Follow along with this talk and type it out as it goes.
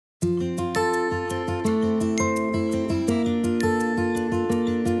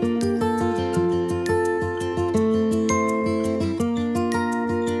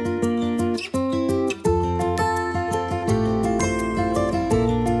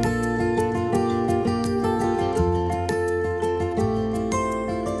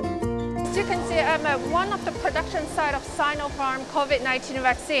one of the production site of Sinopharm COVID-19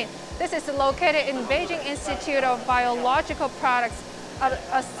 vaccine. This is located in Beijing Institute of Biological Products,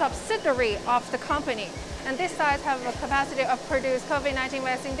 a subsidiary of the company. And this site have a capacity of produce COVID-19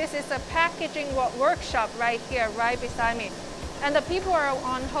 vaccine. This is a packaging workshop right here, right beside me. And the people are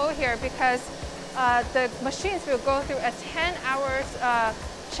on hold here because the machines will go through a 10 hours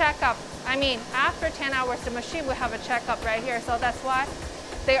checkup. I mean, after 10 hours, the machine will have a checkup right here. So that's why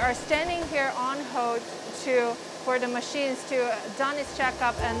they are standing here on hold for the machines to done its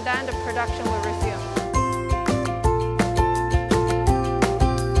checkup, and then the production will resume.